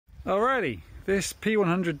Alrighty, this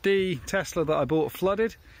P100D Tesla that I bought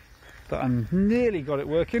flooded, but I'm nearly got it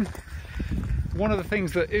working. One of the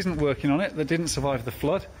things that isn't working on it, that didn't survive the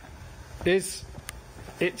flood, is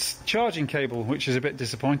its charging cable, which is a bit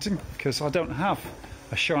disappointing because I don't have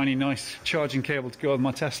a shiny nice charging cable to go with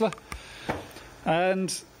my Tesla.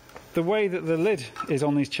 And the way that the lid is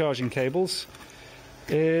on these charging cables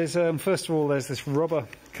is, first of all, there's this rubber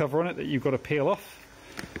cover on it that you've got to peel off,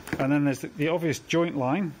 and then there's the obvious joint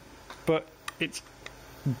line, but it's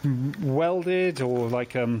welded or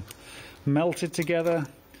like melted together,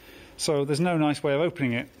 so there's no nice way of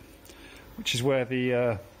opening it, which is where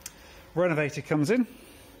the renovator comes in.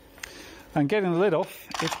 And getting the lid off,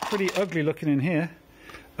 it's pretty ugly looking in here,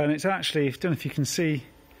 and it's actually, I don't know if you can see,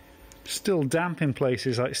 still damp in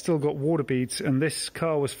places. Like, it's still got water beads, and this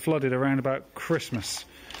car was flooded around about Christmas,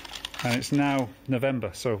 and it's now November,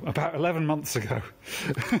 so about 11 months ago.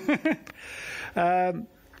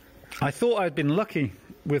 I thought I'd been lucky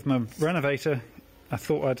with my renovator. I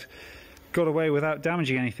thought I'd got away without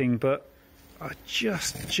damaging anything, but I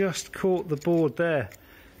just caught the board there,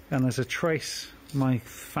 and there's a trace. My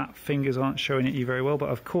fat fingers aren't showing it you very well, but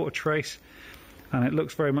I've caught a trace, and it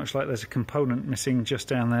looks very much like there's a component missing just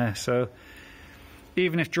down there. So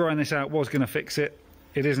even if drying this out was going to fix it,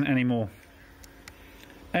 it isn't anymore.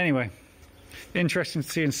 Anyway, interesting to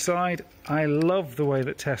see inside. I love the way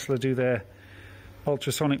that Tesla do their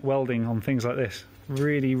ultrasonic welding on things like this.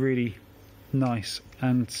 Really nice,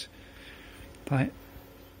 and like,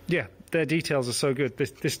 yeah, their details are so good.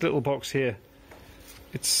 This little box here,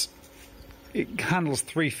 it handles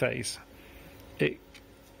 3-phase.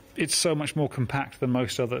 It's so much more compact than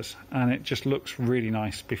most others, and it just looks really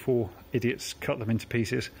nice before idiots cut them into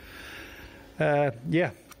pieces.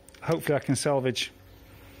 Yeah, hopefully I can salvage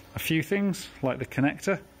a few things like the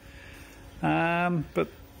connector, but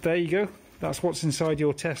there you go. That's what's inside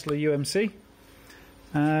your Tesla UMC.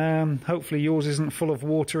 Hopefully yours isn't full of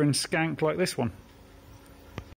water and skank like this one.